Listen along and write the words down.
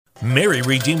Mary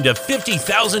redeemed a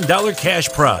 $50,000 cash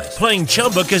prize playing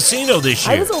Chumba Casino this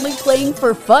year. I was only playing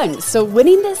for fun, so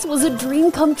winning this was a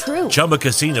dream come true. Chumba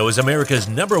Casino is America's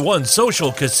 #1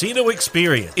 social casino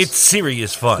experience. It's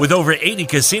serious fun. With over 80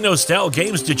 casino-style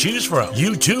games to choose from,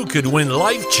 you too could win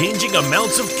life-changing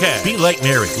amounts of cash. Be like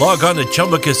Mary. Log on to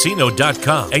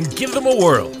ChumbaCasino.com and give them a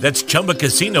whirl. That's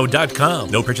ChumbaCasino.com.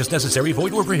 No purchase necessary.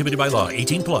 Void or prohibited by law.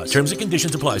 18 plus. Terms and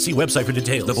conditions apply. See website for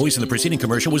details. The voice in the preceding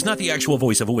commercial was not the actual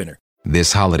voice of a winner.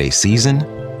 This holiday season,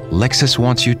 Lexus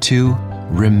wants you to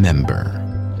remember.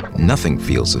 Nothing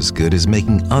feels as good as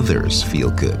making others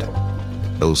feel good.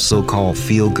 Those so-called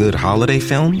feel-good holiday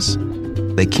films?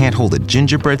 They can't hold a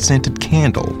gingerbread-scented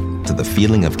candle to the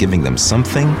feeling of giving them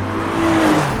something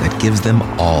that gives them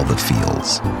all the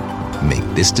feels. Make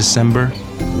this December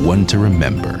one to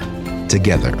remember.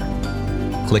 Together.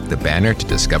 Click the banner to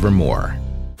discover more.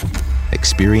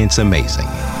 Experience amazing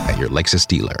at your Lexus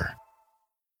dealer.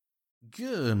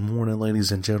 Good morning,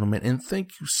 ladies and gentlemen, and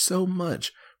thank you so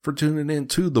much for tuning in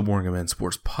to the Morgan Man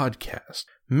Sports Podcast.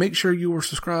 Make sure you are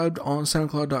subscribed on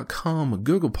SoundCloud.com,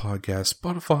 Google Podcasts,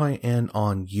 Spotify, and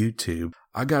on YouTube.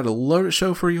 I got a loaded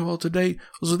show for you all today,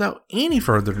 so without any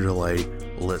further delay,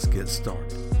 let's get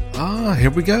started. Here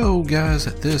we go, guys.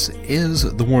 This is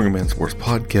the Morgan Man Sports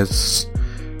Podcast.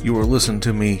 You are listening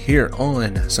to me here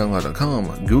on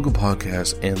SoundCloud.com, Google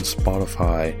Podcasts, and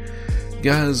Spotify.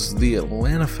 Guys, the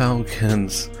Atlanta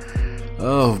Falcons,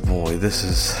 oh boy, this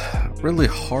is really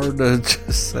hard to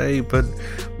just say, but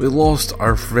we lost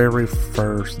our very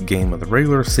first game of the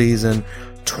regular season,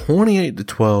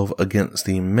 28-12 against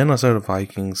the Minnesota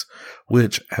Vikings,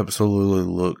 which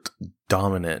absolutely looked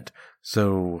dominant.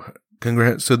 So,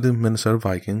 congrats to the Minnesota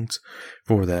Vikings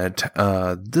for that.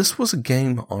 This was a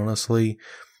game, honestly,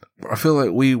 I feel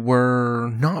like we were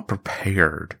not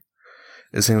prepared.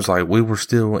 It seems like we were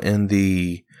still in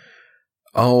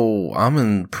I'm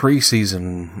in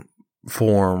preseason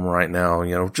form right now,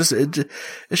 you know, it's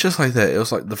just like that. It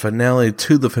was like the finale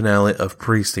of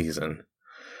preseason.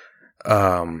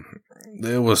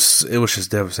 It was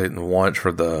just devastating to watch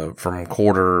from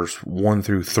quarters 1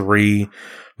 through 3.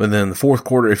 But then the fourth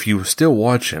quarter, if you were still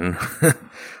watching,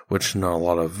 which not a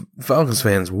lot of Falcons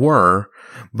fans were,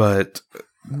 but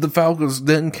the Falcons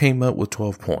then came up with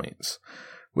 12 points.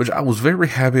 Which I was very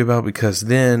happy about, because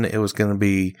then it was going to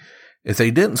be, if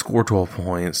they didn't score 12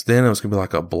 points, then it was going to be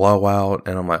like a blowout.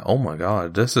 And I'm like, oh my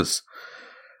God, this is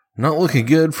not looking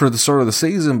good for the start of the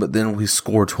season. But then we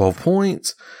scored 12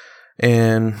 points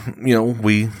and, you know,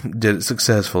 we did it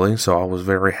successfully. So I was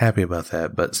very happy about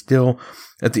that. But still,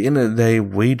 at the end of the day,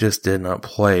 we just did not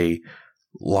play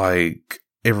like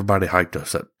everybody hyped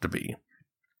us up to be.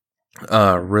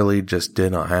 Really just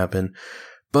did not happen.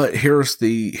 But here's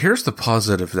the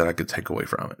positive that I could take away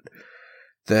from it.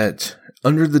 That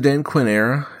under the Dan Quinn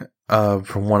era,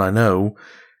 from what I know,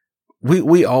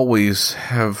 we always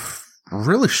have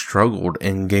really struggled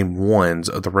in game 1s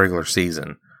of the regular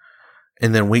season.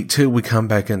 And then week 2, we come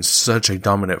back in such a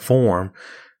dominant form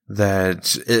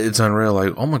that it's unreal.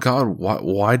 Like, oh my God,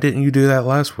 why didn't you do that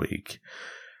last week?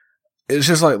 It's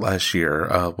just like last year,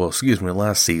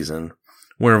 last season,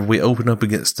 where we opened up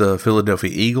against the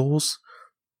Philadelphia Eagles.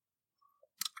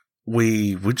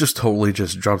 We just totally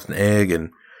just dropped an egg and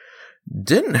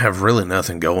didn't have really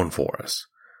nothing going for us.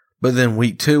 But then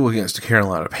week 2 against the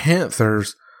Carolina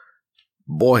Panthers,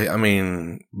 boy, I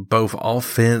mean, both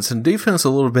offense and defense a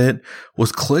little bit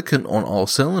was clicking on all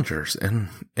cylinders. And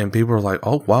people were like,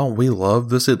 oh wow, we love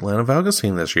this Atlanta Falcons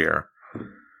team this year.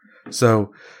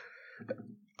 So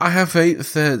I have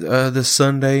faith that this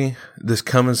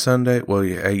coming Sunday,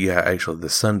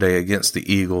 this Sunday against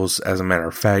the Eagles, as a matter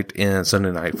of fact, in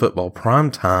Sunday Night Football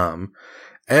prime time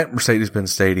at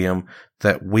Mercedes-Benz Stadium,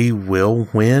 that we will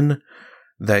win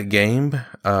that game.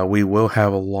 We will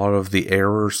have a lot of the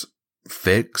errors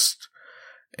fixed.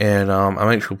 And I'm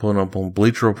actually pulling up on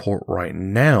Bleacher Report right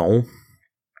now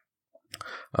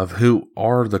of who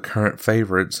are the current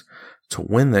favorites to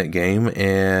win that game,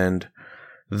 and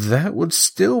that would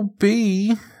still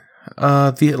be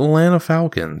the Atlanta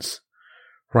Falcons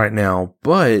right now.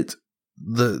 But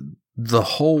the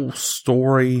whole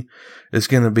story is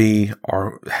going to be,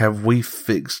 have we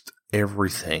fixed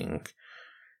everything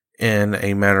in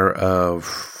a matter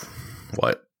of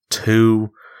 2,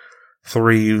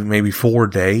 3, maybe 4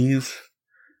 days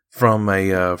from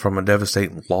a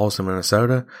devastating loss in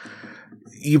Minnesota?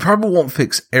 You probably won't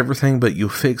fix everything, but you'll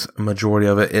fix a majority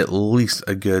of it, at least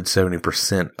a good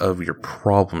 70% of your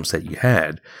problems that you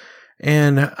had.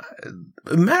 And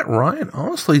Matt Ryan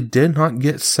honestly did not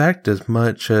get sacked as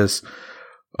much as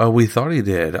we thought he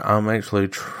did. I'm actually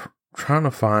trying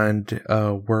to find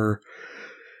where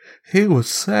he was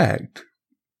sacked.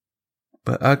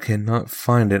 But I cannot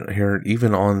find it here,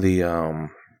 even on the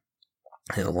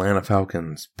Atlanta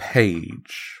Falcons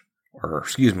page, or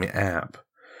app.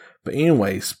 But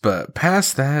anyways,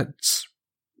 past that,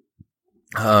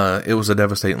 it was a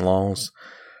devastating loss.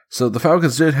 So the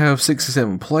Falcons did have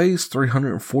 67 plays,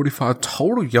 345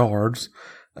 total yards.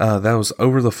 That was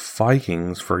over the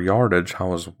Vikings for yardage. I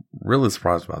was really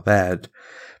surprised about that.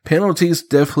 Penalties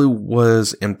definitely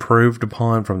was improved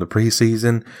upon from the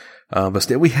preseason, but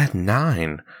still we had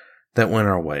 9 that went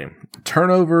our way.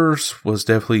 Turnovers was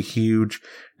definitely huge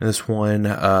in this one.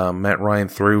 Matt Ryan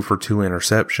threw for 2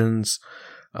 interceptions,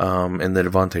 and then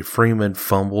Devontae Freeman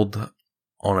fumbled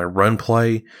on a run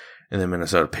play, and then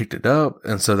Minnesota picked it up,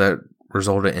 and so that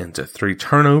resulted into 3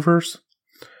 turnovers.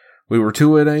 We were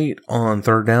 2-8 on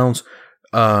third downs,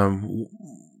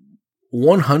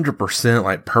 100%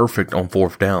 like perfect on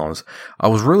fourth downs. I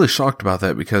was really shocked about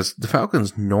that because the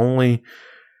Falcons normally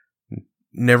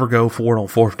never go for it on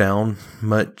fourth down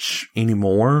much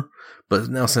anymore, but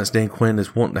now since Dan Quinn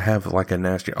is wanting to have like a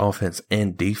nasty offense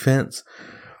and defense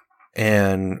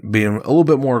and being a little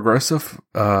bit more aggressive,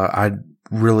 I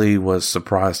really was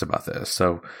surprised about this.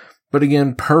 So, but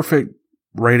again, perfect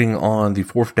rating on the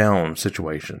fourth down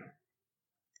situation.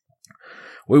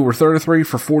 We were 33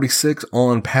 for 46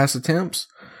 on pass attempts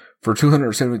for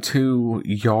 272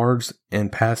 yards in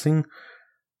passing.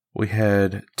 We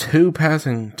had 2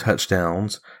 passing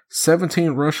touchdowns,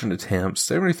 17 rushing attempts,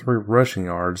 73 rushing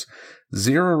yards,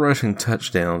 0 rushing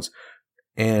touchdowns,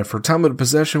 and for time of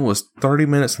possession was 30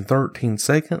 minutes and 13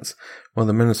 seconds, while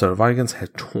the Minnesota Vikings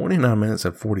had 29 minutes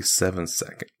and 47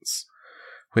 seconds.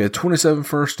 We had 27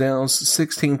 first downs,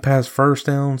 16 pass first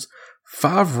downs,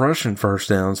 5 rushing first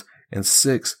downs, and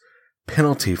 6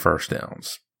 penalty first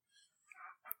downs.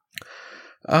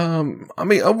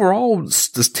 Overall,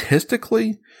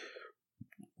 statistically,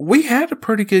 we had a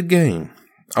pretty good game.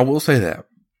 I will say that.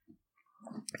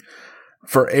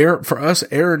 For us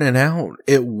airing it out,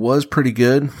 it was pretty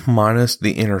good, minus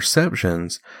the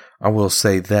interceptions. I will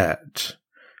say that.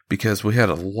 Because we had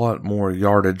a lot more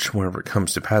yardage whenever it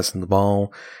comes to passing the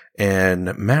ball.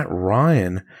 And Matt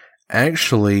Ryan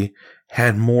actually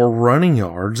had more running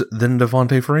yards than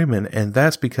Devontae Freeman. And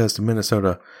that's because the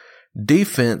Minnesota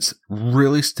defense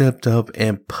really stepped up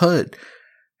and put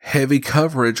heavy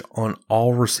coverage on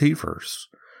all receivers.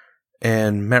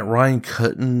 And Matt Ryan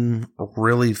couldn't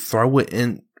really throw it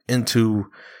into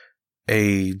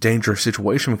a dangerous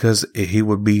situation because he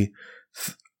would be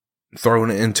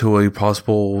throwing it into a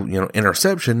possible,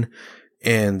 interception,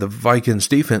 and the Vikings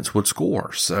defense would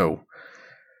score. So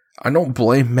I don't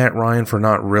blame Matt Ryan for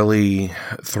not really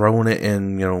throwing it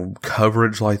in,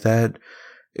 coverage like that.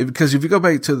 Because if you go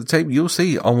back to the tape, you'll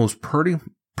see almost pretty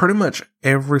much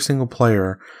every single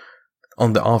player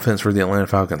on the offense for the Atlanta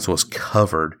Falcons was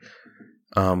covered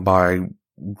by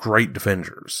great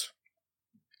defenders.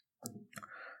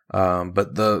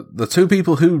 But the 2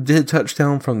 people who did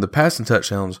touchdown from the passing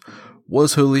touchdowns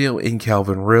was Julio and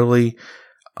Calvin Ridley.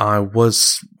 I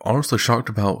was honestly shocked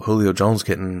about Julio Jones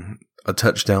getting a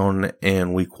touchdown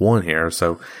in week 1 here,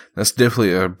 so that's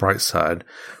definitely a bright side.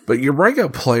 But your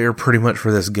breakout player pretty much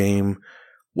for this game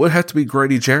would have to be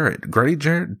Grady Jarrett. Grady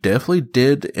Jarrett definitely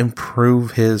did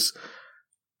improve his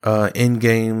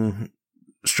in-game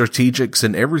strategics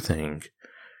and everything.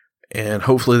 And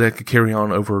hopefully that could carry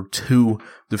on over to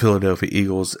the Philadelphia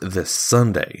Eagles this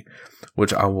Sunday,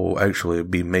 which I will actually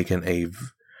be making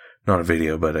not a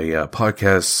video, but a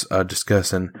podcast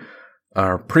discussing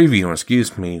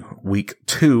previewing, week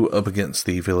 2 up against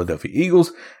the Philadelphia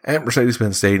Eagles at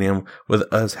Mercedes-Benz Stadium, with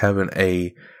us having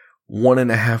a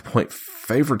 1.5 point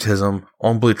favoritism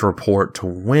on Bleacher Report to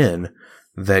win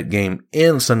that game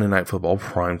in Sunday Night Football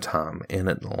primetime in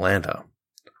Atlanta.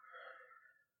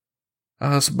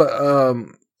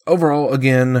 Overall,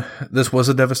 again, this was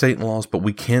a devastating loss, but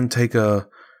we can take a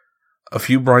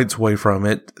few brights away from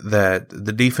it. That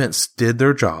the defense did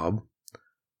their job,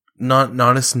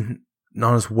 not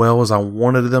as well as I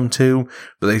wanted them to,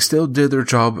 but they still did their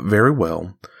job very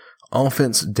well.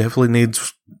 Offense definitely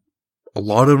needs a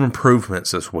lot of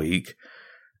improvements this week,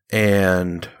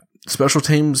 and special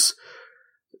teams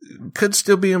could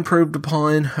still be improved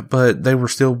upon, but they were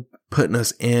still putting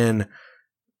us in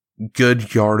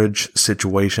good yardage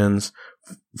situations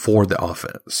for the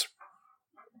offense.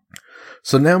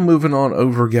 So now moving on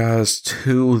over, guys,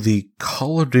 to the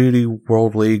Call of Duty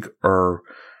World League, or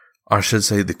I should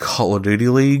say the Call of Duty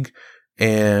League,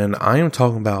 and I am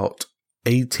talking about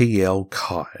ATL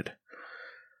CoD.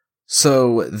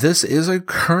 So this is a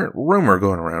current rumor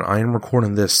going around. I am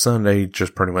recording this Sunday,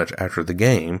 just pretty much after the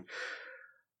game.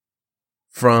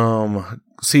 from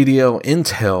CDL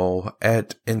Intel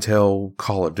at Intel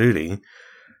Call of Duty.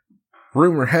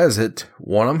 Rumor has it,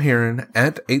 what I'm hearing,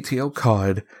 at ATL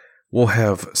CoD, we'll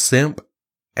have Simp,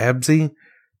 Abzi,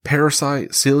 Parasite,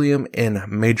 Cilium, and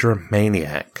Major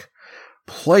Maniac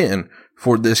playing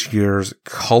for this year's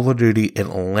Call of Duty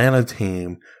Atlanta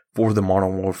team for the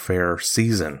Modern Warfare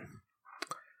season.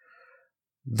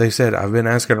 They said, I've been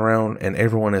asking around and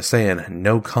everyone is saying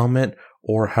no comment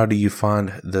or how do you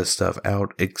find this stuff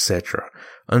out, etc.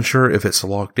 Unsure if it's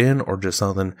locked in or just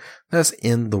something that's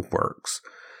in the works.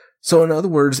 So in other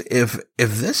words, if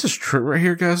this is true right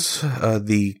here, guys,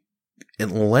 the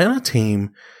Atlanta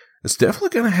team is definitely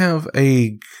going to have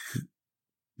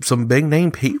some big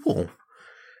name people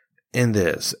in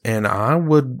this. And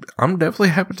I'm definitely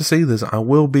happy to see this. I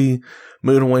will be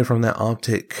moving away from that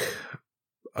optic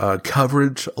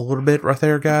coverage a little bit right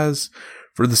there, guys,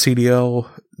 for the CDL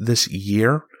this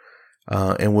year.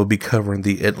 And we'll be covering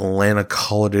the Atlanta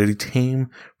Call of Duty team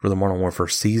for the Modern Warfare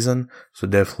season. So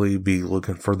definitely be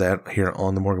looking for that here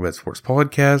on the Morgan Bet Sports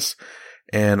Podcast.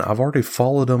 And I've already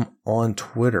followed them on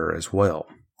Twitter as well.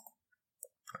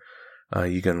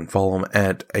 You can follow them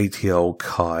at ATL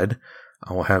CoD.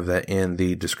 I will have that in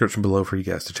the description below for you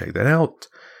guys to check that out.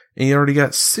 And you already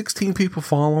got 16 people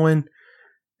following.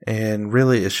 And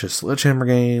really, it's just Sledgehammer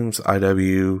Games,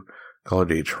 IW, Call of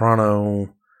Duty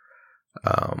Toronto,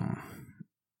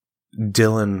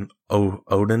 Dylan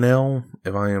O'Donnell,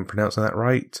 if I am pronouncing that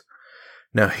right.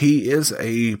 Now, he is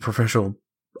a professional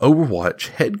Overwatch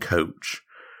head coach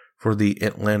for the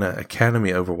Atlanta Academy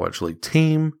Overwatch League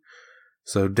team.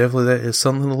 So definitely that is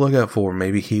something to look out for.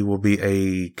 Maybe he will be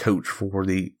a coach for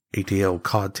the ATL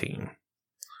CoD team.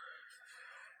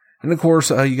 And of course,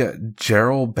 you got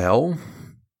Gerald Bell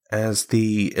as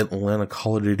the Atlanta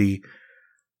Call of Duty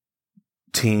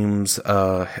team's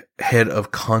head of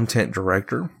content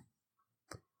director.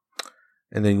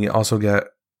 And then you also got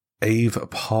Ave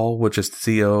Paul, which is the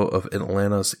CEO of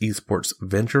Atlanta's Esports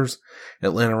Ventures,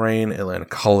 Atlanta Reign, Atlanta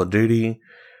Call of Duty,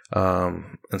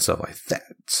 and stuff like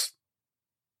that.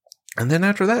 And then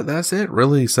after that, that's it,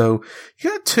 really. So you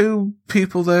got two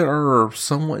people that are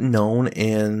somewhat known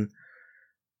in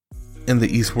the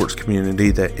esports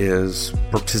community that is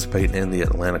participating in the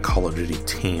Atlanta Call of Duty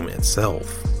team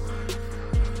itself.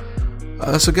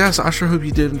 So guys, I sure hope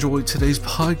you did enjoy today's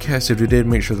podcast. If you did,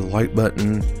 make sure the like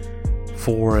button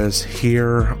for us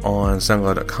here on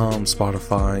SoundCloud.com,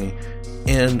 Spotify,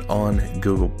 and on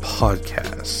Google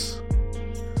Podcasts.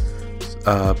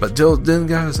 But till then,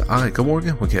 guys, good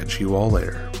morning. We'll catch you all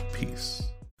later. Peace.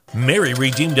 Mary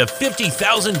redeemed a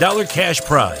 $50,000 cash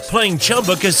prize playing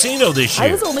Chumba Casino this year.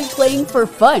 I was only playing for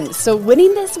fun, so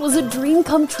winning this was a dream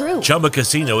come true. Chumba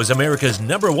Casino is America's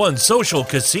 #1 social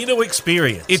casino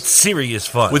experience. It's serious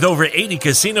fun. With over 80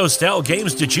 casino-style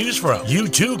games to choose from, you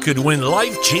too could win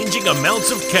life-changing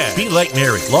amounts of cash. Be like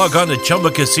Mary. Log on to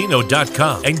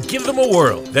ChumbaCasino.com and give them a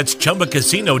whirl. That's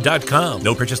ChumbaCasino.com.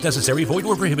 No purchase necessary. Void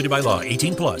where prohibited by law.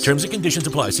 18+. Terms and conditions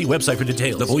apply. See website for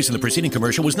details. The voice in the preceding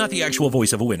commercial was not the actual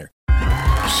voice of a winner.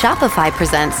 Shopify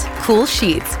presents cool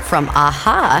sheets from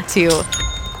AHA to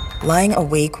lying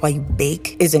awake while you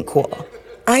bake isn't cool.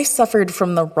 I suffered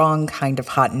from the wrong kind of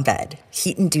hot in bed,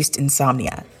 heat-induced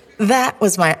insomnia. That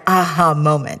was my aha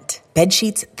moment. Bed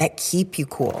sheets that keep you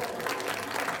cool.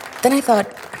 Then I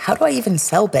thought, how do I even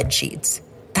sell bed sheets?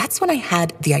 That's when I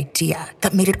had the idea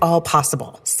that made it all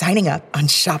possible, signing up on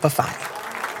Shopify.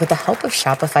 With the help of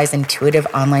Shopify's intuitive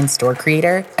online store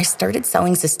creator, I started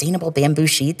selling sustainable bamboo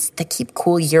sheets that keep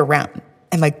cool year-round.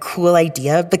 And my cool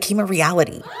idea became a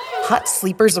reality. Hot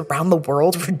sleepers around the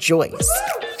world rejoice.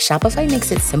 Shopify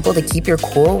makes it simple to keep your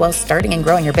cool while starting and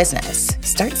growing your business.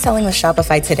 Start selling with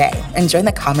Shopify today and join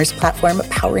the commerce platform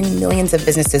powering millions of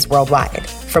businesses worldwide.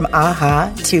 From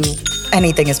AHA to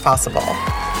anything is possible.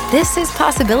 This is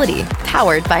Possibility,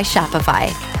 powered by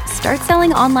Shopify. Start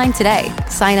selling online today.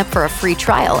 Sign up for a free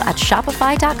trial at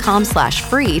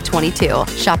shopify.com/free22.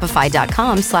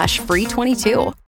 Shopify.com/free22.